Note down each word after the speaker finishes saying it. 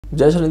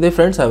Jai Shanide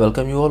friends, I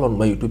welcome you all on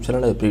my YouTube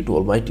channel. I pray to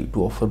Almighty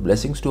to offer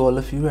blessings to all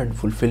of you and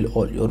fulfill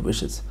all your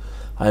wishes.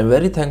 I am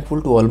very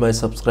thankful to all my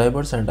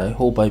subscribers and I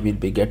hope I will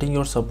be getting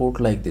your support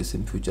like this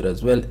in future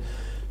as well.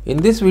 In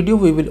this video,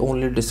 we will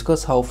only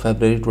discuss how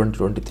February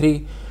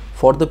 2023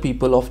 for the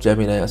people of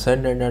Gemini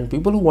Ascendant and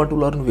people who want to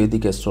learn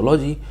Vedic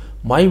astrology.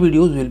 My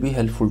videos will be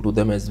helpful to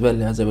them as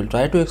well, as I will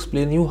try to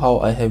explain you how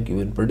I have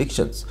given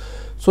predictions.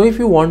 So if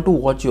you want to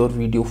watch your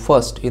video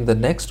first in the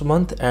next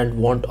month and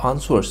want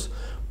answers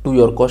to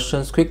your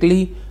questions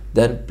quickly,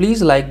 then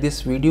please like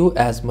this video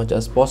as much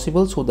as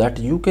possible so that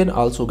you can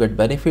also get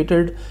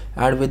benefited,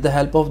 and with the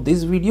help of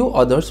this video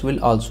others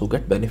will also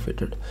get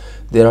benefited.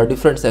 There are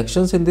different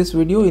sections in this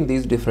video. In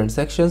these different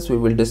sections we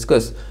will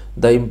discuss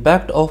the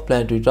impact of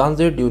planetary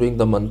transit during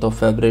the month of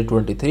February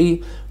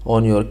 23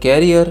 on your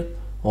career,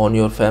 on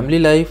your family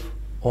life,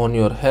 on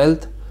your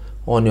health,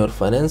 on your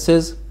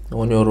finances,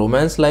 on your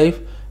romance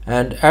life,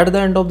 and at the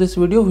end of this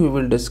video we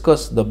will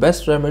discuss the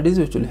best remedies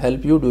which will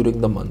help you during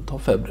the month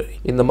of February.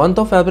 In the month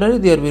of February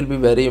there will be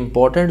very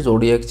important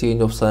zodiac change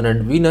of Sun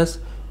and Venus.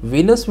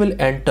 Venus will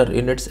enter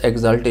in its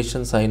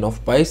exaltation sign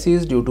of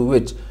Pisces, due to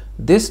which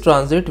this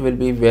transit will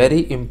be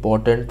very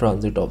important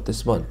transit of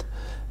this month.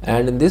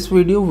 And in this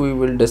video we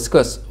will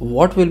discuss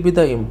what will be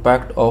the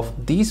impact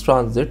of these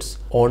transits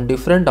on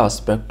different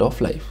aspects of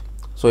life.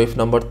 So if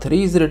number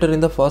 3 is written in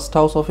the first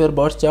house of your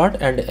birth chart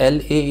and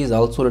LA is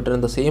also written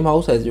in the same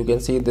house as you can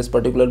see in this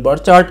particular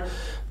birth chart,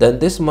 then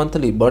this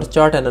monthly birth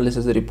chart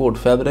analysis report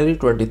February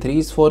 23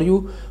 is for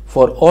you.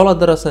 For all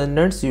other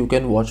ascendants you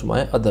can watch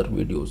my other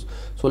videos.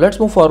 So let's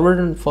move forward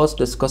and first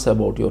discuss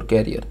about your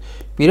career.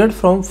 Period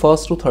from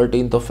 1st to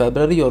 13th of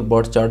February your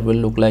birth chart will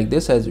look like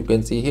this, as you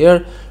can see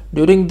here.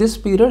 During this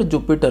period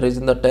Jupiter is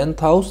in the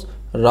 10th house,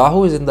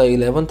 Rahu is in the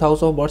 11th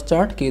house of birth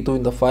chart, Ketu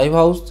in the 5th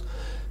house.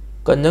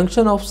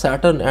 Conjunction of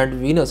Saturn and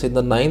Venus in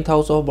the 9th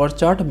house of birth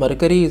chart,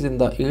 Mercury is in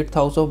the 8th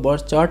house of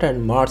birth chart,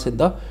 and Mars in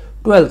the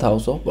 12th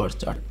house of birth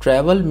chart.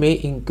 Travel may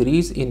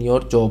increase in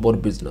your job or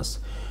business.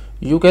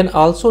 You can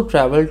also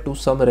travel to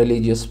some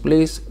religious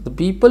place. The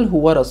people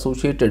who are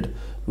associated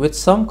with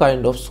some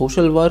kind of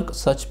social work,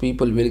 such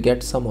people will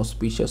get some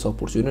auspicious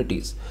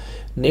opportunities.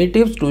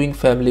 Natives doing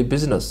family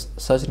business,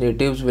 such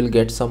natives will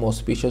get some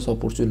auspicious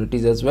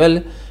opportunities as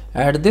well.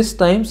 At this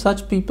time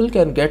such people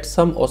can get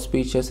some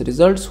auspicious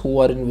results who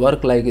are in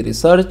work like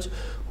research,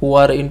 who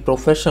are in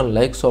profession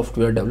like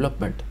software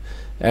development.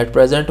 At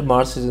present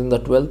Mars is in the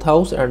 12th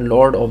house and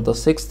Lord of the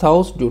 6th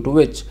house, due to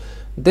which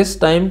this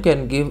time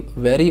can give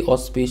very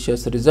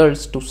auspicious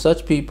results to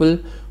such people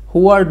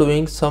who are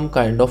doing some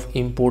kind of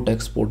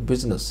import-export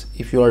business.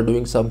 If you are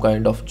doing some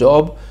kind of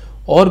job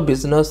or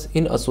business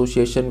in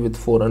association with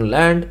foreign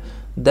land,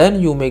 then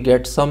you may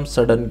get some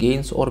sudden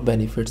gains or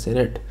benefits in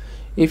it.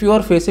 If you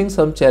are facing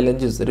some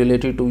challenges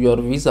related to your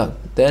visa,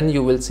 then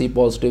you will see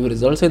positive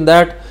results in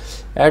that.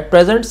 At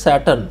present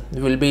Saturn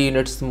will be in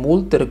its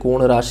Mool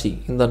Trikona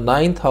Rashi in the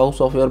 9th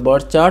house of your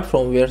birth chart,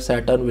 from where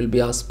Saturn will be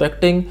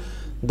aspecting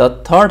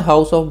the 3rd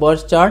house of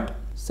birth chart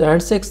and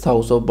 6th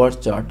house of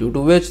birth chart, due to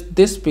which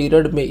this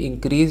period may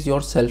increase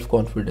your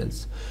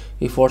self-confidence.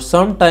 If for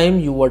some time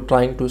you were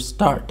trying to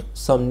start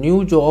some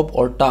new job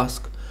or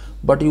task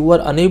but you were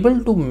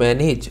unable to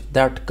manage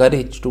that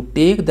courage to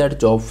take that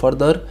job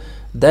further,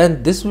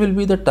 then this will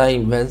be the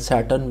time when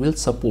Saturn will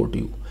support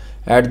you.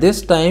 At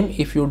this time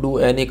if you do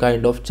any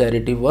kind of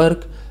charity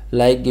work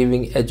like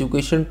giving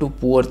education to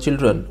poor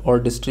children or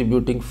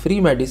distributing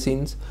free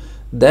medicines,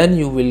 then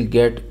you will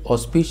get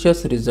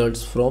auspicious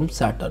results from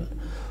Saturn.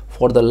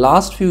 For the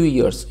last few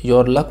years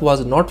your luck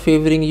was not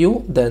favoring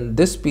you, then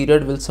this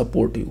period will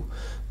support you.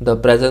 The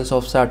presence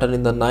of Saturn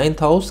in the 9th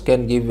house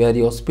can give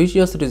very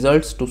auspicious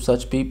results to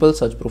such people,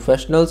 such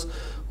professionals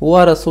who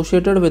are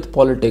associated with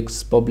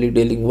politics, public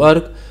dealing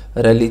work,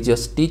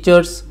 religious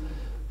teachers.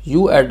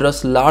 You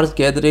address large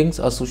gatherings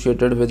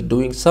associated with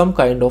doing some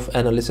kind of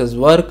analysis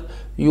work.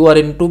 You are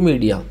into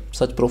media.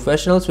 Such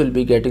professionals will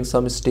be getting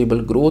some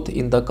stable growth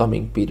in the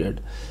coming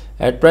period.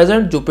 At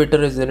present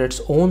Jupiter is in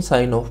its own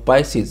sign of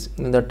Pisces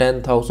in the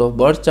 10th house of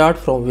birth chart,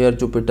 from where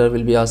Jupiter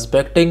will be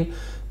aspecting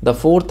the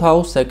 4th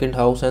house, 2nd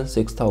house and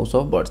 6th house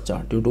of birth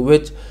chart, due to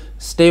which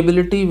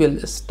stability will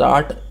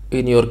start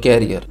in your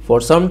career.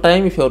 For some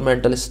time if your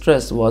mental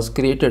stress was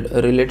created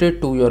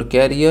related to your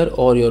career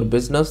or your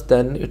business,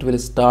 then it will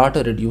start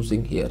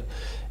reducing here.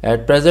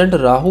 At present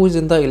Rahu is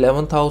in the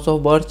 11th house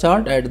of birth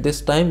chart. At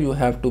this time you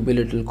have to be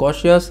little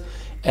cautious.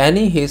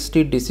 Any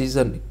hasty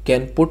decision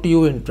can put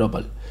you in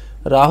trouble.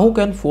 Rahu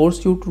can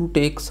force you to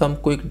take some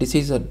quick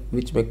decision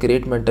which may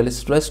create mental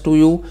stress to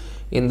you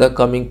in the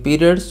coming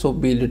period, so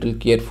be little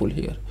careful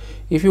here.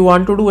 If you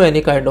want to do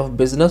any kind of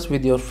business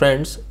with your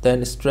friends,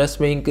 then stress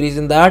may increase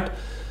in that.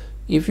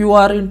 If you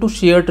are into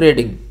share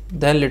trading,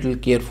 then little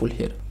careful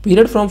here.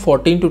 Period from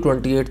 14th to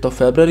 28th of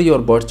February your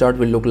birth chart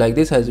will look like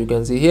this, as you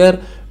can see here.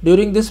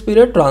 During this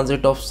period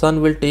transit of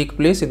Sun will take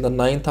place in the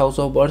 9th house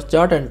of birth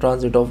chart and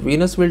transit of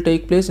Venus will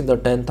take place in the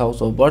 10th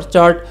house of birth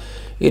chart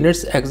in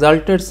its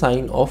exalted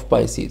sign of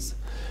Pisces.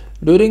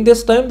 During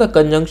this time, the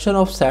conjunction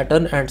of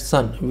Saturn and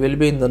Sun will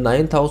be in the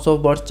 9th house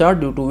of birth chart,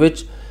 due to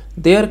which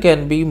There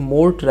can be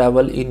more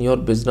travel in your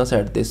business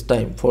at this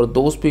time. For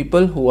those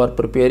people who are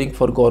preparing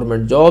for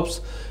government jobs,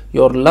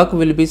 your luck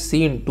will be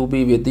seen to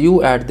be with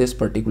you at this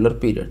particular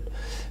period.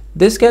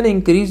 This can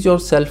increase your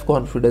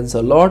self-confidence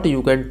a lot.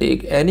 You can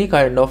take any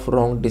kind of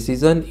wrong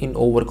decision in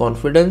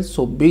overconfidence,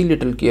 so be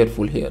little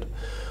careful here.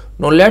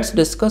 Now let's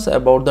discuss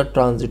about the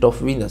transit of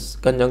Venus.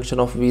 Conjunction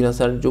of Venus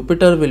and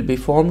Jupiter will be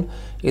formed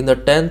in the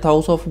 10th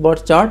house of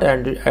birth chart,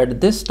 and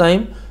at this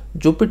time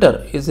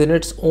Jupiter is in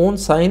its own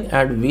sign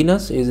and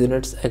Venus is in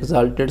its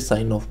exalted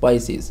sign of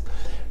Pisces,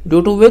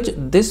 due to which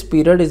this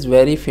period is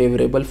very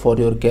favorable for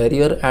your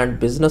career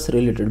and business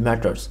related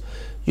matters.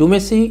 You may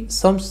see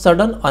some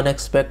sudden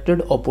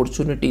unexpected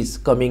opportunities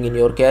coming in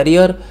your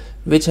career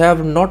which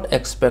have not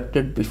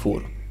expected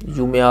before.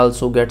 You may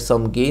also get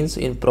some gains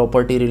in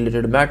property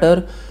related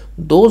matter.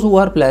 Those who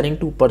are planning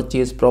to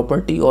purchase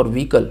property or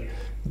vehicle,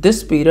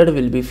 this period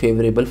will be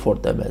favorable for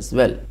them as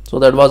well. So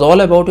that was all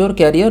about your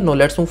career. Now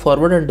let's move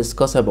forward and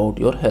discuss about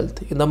your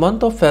health. In the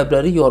month of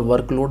February, your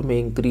workload may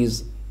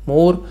increase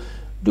more,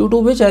 due to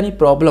which any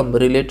problem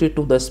related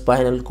to the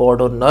spinal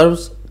cord or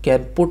nerves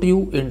can put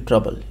you in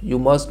trouble. You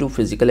must do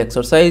physical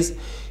exercise.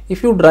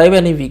 If you drive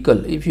any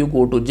vehicle, if you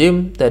go to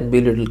gym, then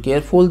be little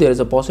careful. There is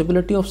a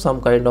possibility of some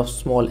kind of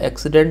small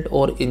accident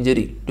or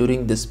injury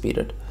during this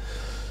period.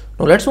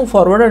 Now let's move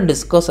forward and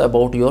discuss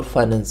about your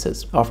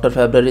finances. After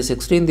February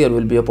 16, there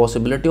will be a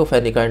possibility of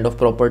any kind of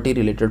property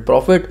related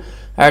profit.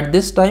 At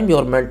this time,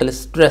 your mental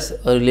stress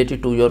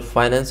related to your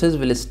finances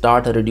will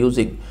start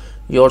reducing.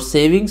 Your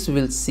savings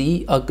will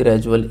see a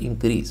gradual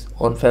increase.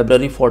 On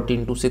February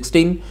 14 to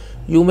 16,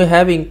 you may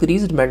have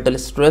increased mental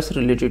stress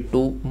related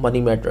to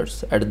money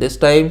matters. At this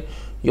time,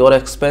 your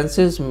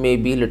expenses may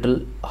be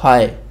little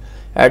high.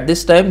 At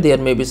this time, there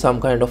may be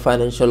some kind of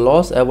financial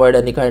loss. Avoid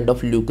any kind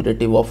of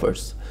lucrative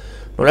offers.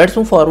 Now let's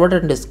move forward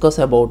and discuss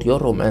about your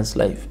romance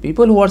life.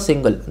 People who are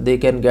single, they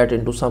can get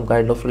into some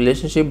kind of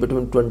relationship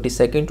between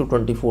 22nd to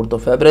 24th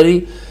of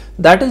February.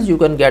 That is, you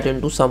can get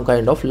into some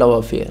kind of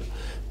love affair.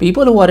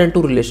 People who are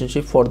into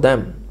relationship, for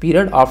them,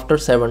 period after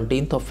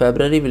 17th of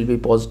February will be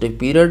positive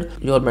period.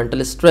 Your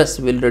mental stress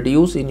will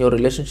reduce in your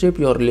relationship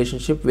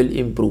will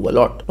improve a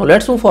lot. Now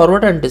let's move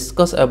forward and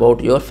discuss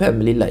about your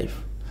family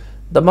life.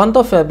 The month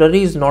of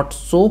February is not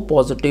so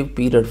positive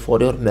period for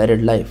your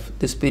married life.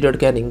 This period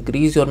can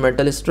increase your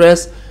mental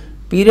stress.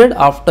 Period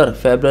after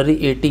February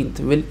 18th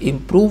will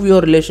improve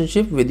your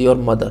relationship with your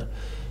mother.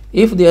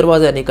 If there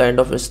was any kind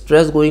of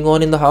stress going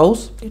on in the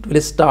house, it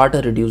will start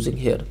reducing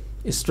here.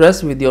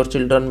 Stress with your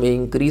children may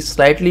increase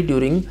slightly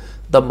during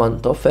the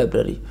month of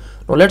February.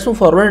 Now let's move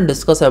forward and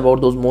discuss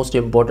about those most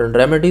important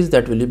remedies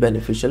that will be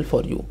beneficial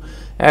for you.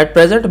 At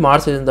present,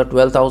 Mars is in the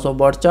 12th house of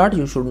birth chart.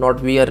 You should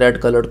not wear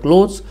red colored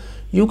clothes.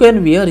 You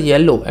can wear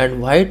yellow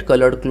and white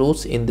colored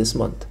clothes in this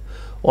month.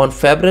 On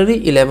February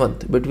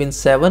 11th, between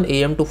 7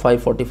 am to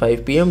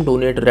 5:45 pm,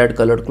 donate red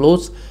colored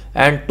clothes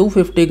and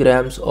 250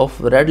 grams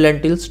of red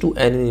lentils to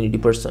any needy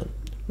person.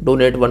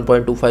 Donate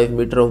 1.25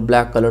 meter of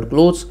black colored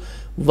clothes,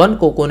 1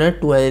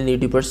 coconut to any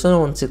needy person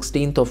on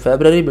 16th of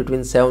February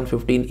between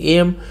 7:15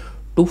 am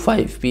to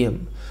 5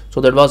 pm.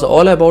 So that was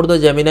all about the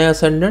Gemini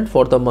Ascendant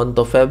for the month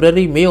of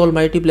February. May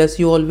Almighty bless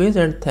you always,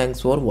 and thanks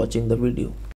for watching the video.